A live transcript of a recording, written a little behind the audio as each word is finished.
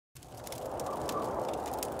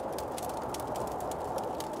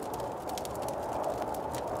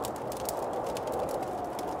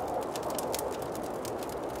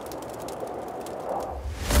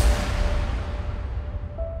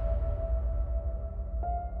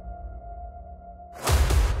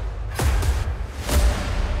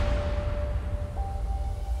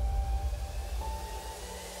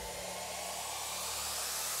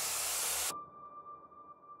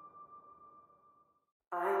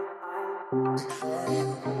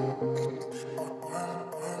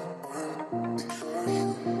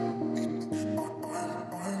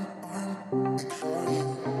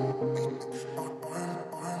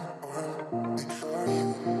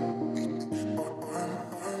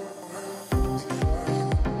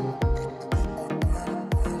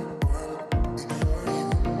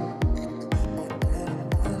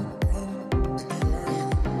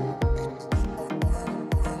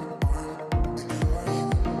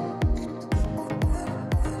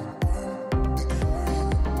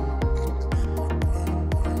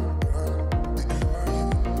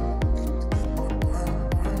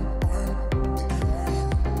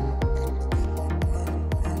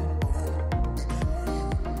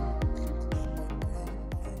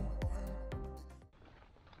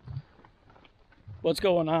What's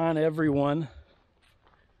going on, everyone?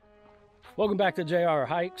 Welcome back to JR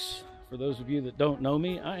Hikes. For those of you that don't know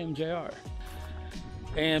me, I am JR.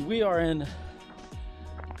 And we are in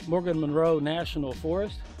Morgan-Monroe National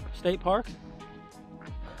Forest State Park.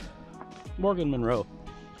 Morgan-Monroe.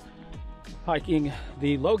 Hiking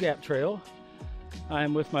the Low Gap Trail.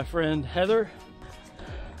 I'm with my friend Heather.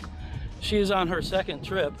 She is on her second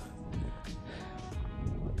trip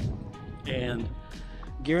and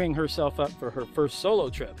gearing herself up for her first solo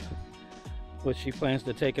trip, which she plans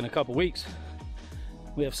to take in a couple weeks.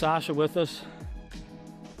 We have Sasha with us,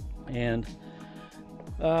 and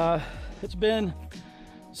it's been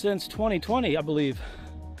since 2020, I believe,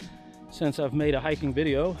 since I've made a hiking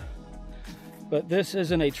video. But this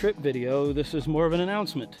isn't a trip video, this is more of an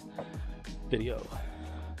announcement video.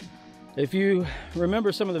 If you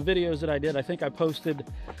remember some of the videos that I did, I think I posted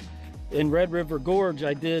in Red River Gorge,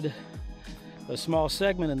 I did a small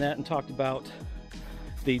segment in that and talked about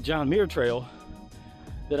the John Muir Trail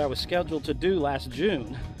that I was scheduled to do last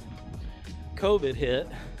June. COVID hit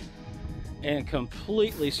and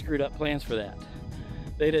completely screwed up plans for that.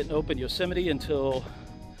 They didn't open Yosemite until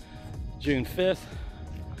June 5th,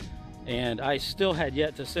 and I still had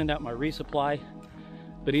yet to send out my resupply,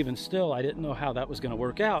 but even still, I didn't know how that was going to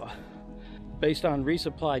work out based on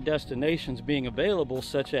resupply destinations being available,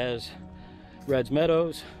 such as Reds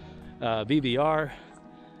Meadows, VBR,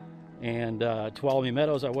 and Tuolumne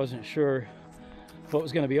Meadows. I wasn't sure what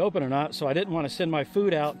was going to be open or not, so I didn't want to send my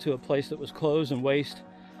food out to a place that was closed and waste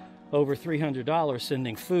over $300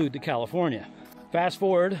 sending food to California. Fast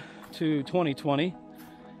forward to 2020,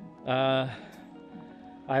 I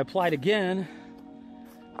applied again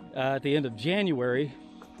at the end of January,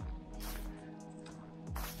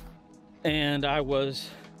 and I was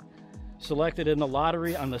selected in the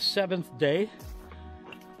lottery on the 7th day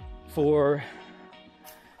for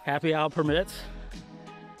happy hour permits,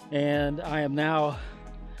 and I am now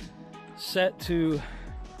set to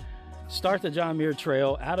start the John Muir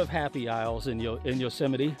Trail out of Happy Isles in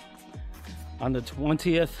Yosemite on the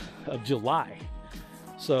 20th of July.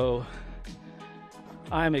 So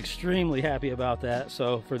I'm extremely happy about that.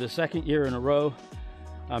 So for the second year in a row,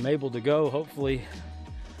 I'm able to go. Hopefully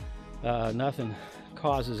nothing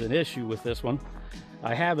causes an issue with this one.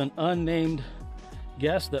 I have an unnamed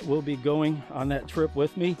guest that will be going on that trip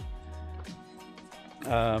with me,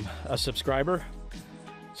 a subscriber,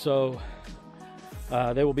 so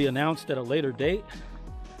they will be announced at a later date.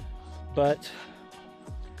 But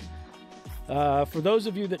for those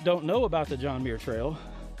of you that don't know about the John Muir Trail,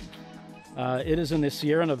 it is in the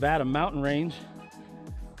Sierra Nevada mountain range.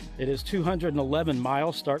 It is 211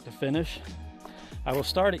 miles start to finish. I will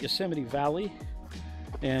start at Yosemite Valley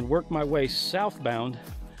and work my way southbound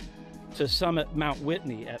to summit Mount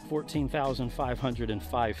Whitney at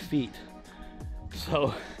 14,505 feet.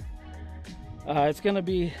 So it's going to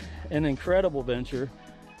be an incredible venture.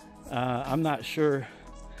 I'm not sure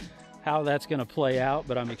how that's going to play out,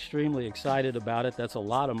 but I'm extremely excited about it. That's a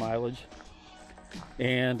lot of mileage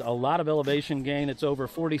and a lot of elevation gain. It's over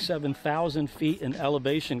 47,000 feet in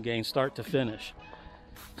elevation gain start to finish.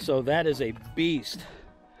 So that is a beast.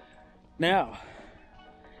 Now,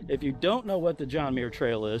 if you don't know what the John Muir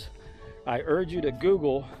Trail is, I urge you to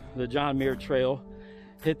Google the John Muir Trail,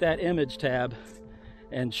 hit that image tab,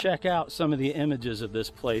 and check out some of the images of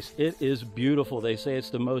this place. It is beautiful. They say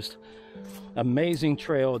it's the most amazing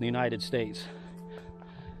trail in the United States.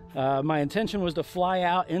 My intention was to fly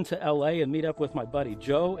out into LA and meet up with my buddy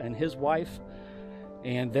Joe and his wife,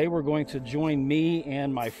 and they were going to join me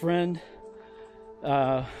and my friend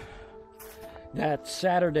that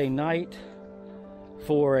Saturday night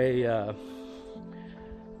for a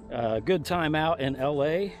good time out in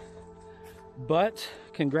LA. But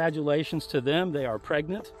congratulations to them, they are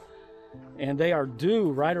pregnant and they are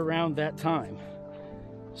due right around that time.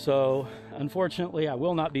 So unfortunately I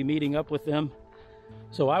will not be meeting up with them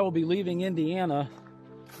So I will be leaving Indiana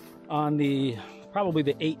on probably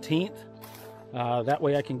the 18th. That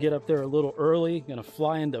way I can get up there a little early. Gonna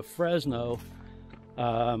fly into Fresno,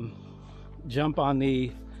 jump on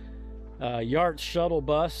the Yarts shuttle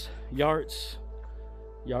bus. Yarts,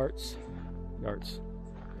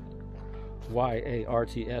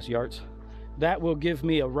 Y-A-R-T-S, Yarts. That will give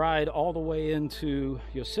me a ride all the way into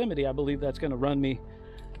Yosemite. I believe that's gonna run me,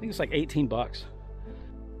 I think it's like 18 bucks.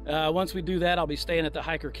 Once we do that, I'll be staying at the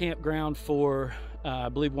hiker campground for, I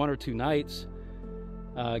believe, 1 or 2 nights.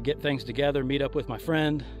 Get things together, meet up with my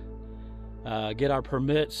friend, get our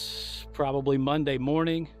permits probably Monday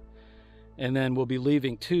morning, and then we'll be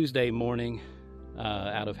leaving Tuesday morning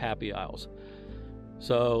out of Happy Isles.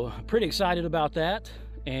 So I'm pretty excited about that,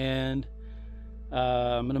 and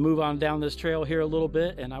I'm gonna move on down this trail here a little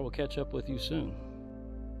bit, and I will catch up with you soon.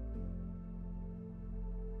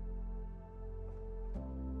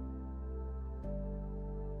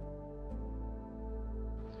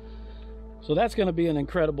 So that's going to be an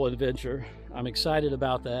incredible adventure. I'm excited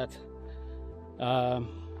about that.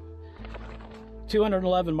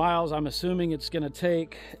 211 miles. I'm assuming it's going to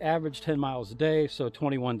take average 10 miles a day, so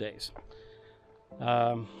 21 days.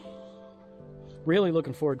 Really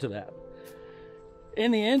looking forward to that. In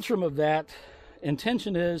the interim of that,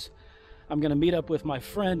 intention is I'm going to meet up with my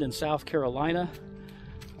friend in South Carolina.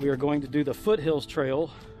 We are going to do the Foothills Trail,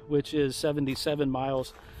 which is 77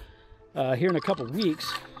 miles here in a couple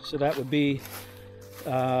weeks. So that would be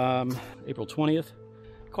April 20th.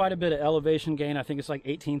 Quite a bit of elevation gain. I think it's like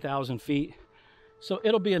 18,000 feet. So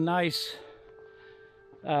it'll be a nice,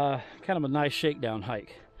 kind of a nice shakedown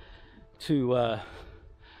hike to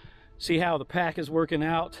see how the pack is working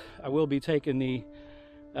out. I will be taking the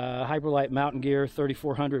Hyperlight Mountain Gear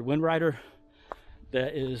 3400 Wind Rider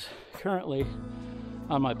that is currently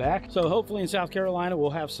on my back. So hopefully in South Carolina we'll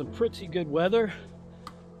have some pretty good weather.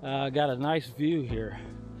 Got a nice view here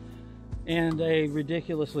and a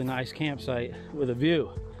ridiculously nice campsite with a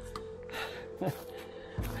view.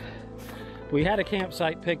 We had a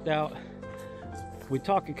campsite picked out. We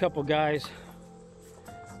talked a couple guys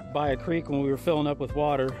by a creek when we were filling up with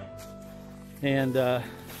water, and they're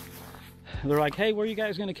like, hey, where are you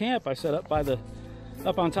guys gonna camp? I said up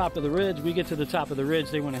on top of the ridge. We get to the top of the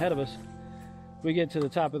ridge, they went ahead of us. We get to the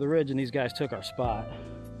top of the ridge and these guys took our spot.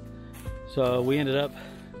 So we ended up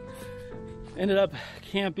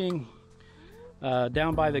camping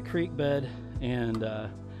down by the creek bed, and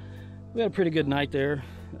we had a pretty good night there.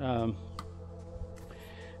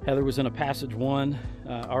 Heather was in a Passage 1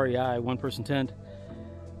 REI one-person tent.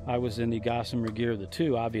 I was in the Gossamer Gear the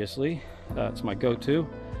 2, obviously. It's my go-to,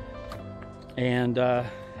 and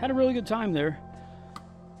had a really good time there.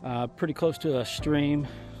 Pretty close to a stream,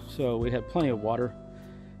 so we had plenty of water.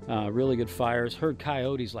 Really good fires. Heard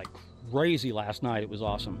coyotes like crazy last night. It was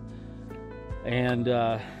awesome. And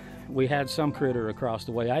we had some critter across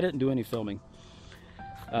the way. I didn't do any filming.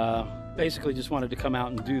 Basically just wanted to come out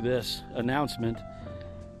and do this announcement.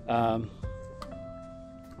 But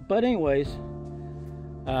anyways,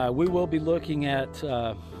 we will be looking at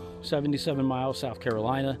 77 miles South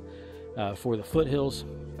Carolina for the Foothills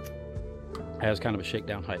as kind of a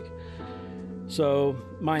shakedown hike. So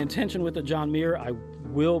my intention with the John Muir, I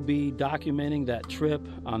will be documenting that trip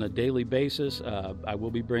on a daily basis. I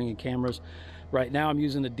will be bringing cameras. Right now I'm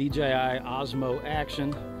using the DJI Osmo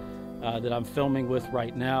Action that I'm filming with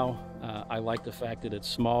right now. I like the fact that it's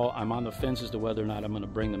small. I'm on the fence as to whether or not I'm going to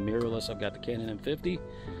bring the mirrorless. I've got the Canon M50,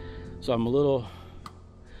 so I'm a little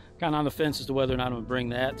kind of on the fence as to whether or not I'm going to bring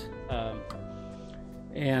that.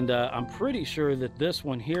 I'm pretty sure that this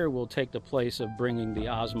one here will take the place of bringing the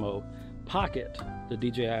Osmo Pocket, the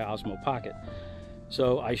DJI Osmo Pocket.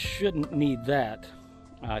 So I shouldn't need that.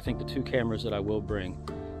 I think the 2 cameras that I will bring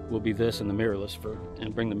will be this and the mirrorless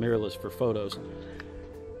bring the mirrorless for photos.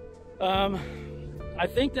 I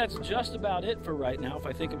think that's just about it for right now. If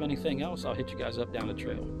I think of anything else, I'll hit you guys up down the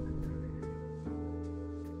trail.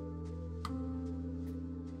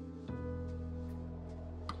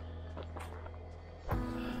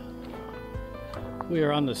 We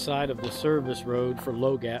are on the side of the service road for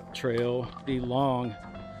Low Gap Trail, the long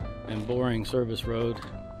and boring service road.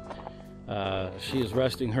 She is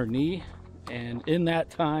resting her knee, and in that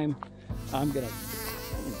time, I'm gonna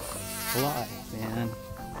fly, man.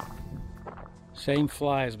 Same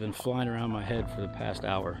fly has been flying around my head for the past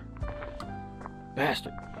hour.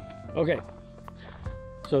 Bastard. Okay,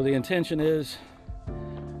 so the intention is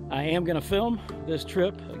I am gonna film this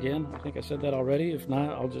trip. Again, I think I said that already. If not,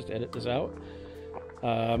 I'll just edit this out.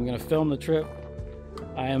 I'm gonna film the trip.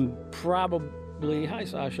 I am probably, hi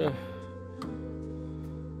Sasha.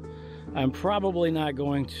 I'm probably not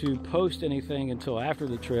going to post anything until after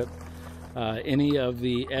the trip. Any of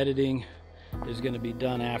the editing is going to be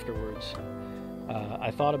done afterwards.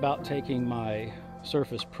 I thought about taking my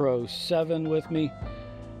Surface Pro 7 with me,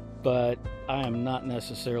 but I am not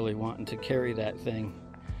necessarily wanting to carry that thing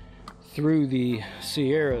through the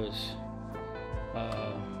Sierras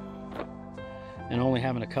and only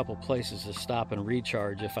having a couple places to stop and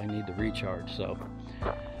recharge if I need to recharge. So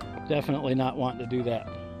definitely not wanting to do that.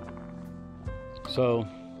 So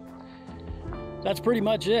that's pretty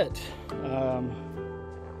much it.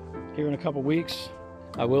 Here in a couple weeks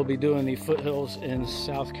I will be doing the Foothills in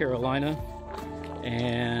South Carolina,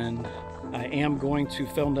 and I am going to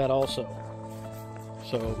film that also.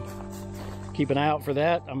 So keep an eye out for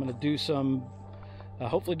that. I'm going to do some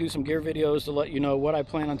hopefully do some gear videos to let you know what I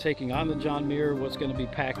plan on taking on the John Muir, what's going to be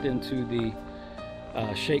packed into the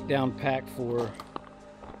shakedown pack for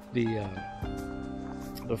the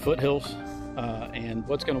Foothills, and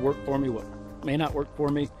what's going to work for me, what may not work for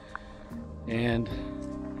me, and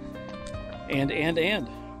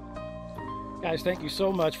guys, thank you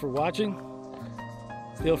so much for watching.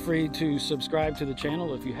 Feel free to subscribe to the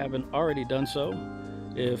channel if you haven't already done so.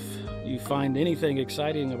 If you find anything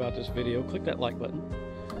exciting about this video, click that like button.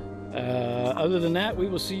 Other than that, we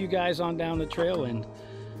will see you guys on down the trail, and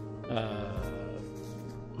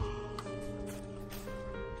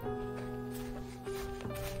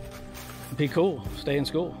be cool, stay in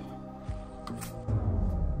school.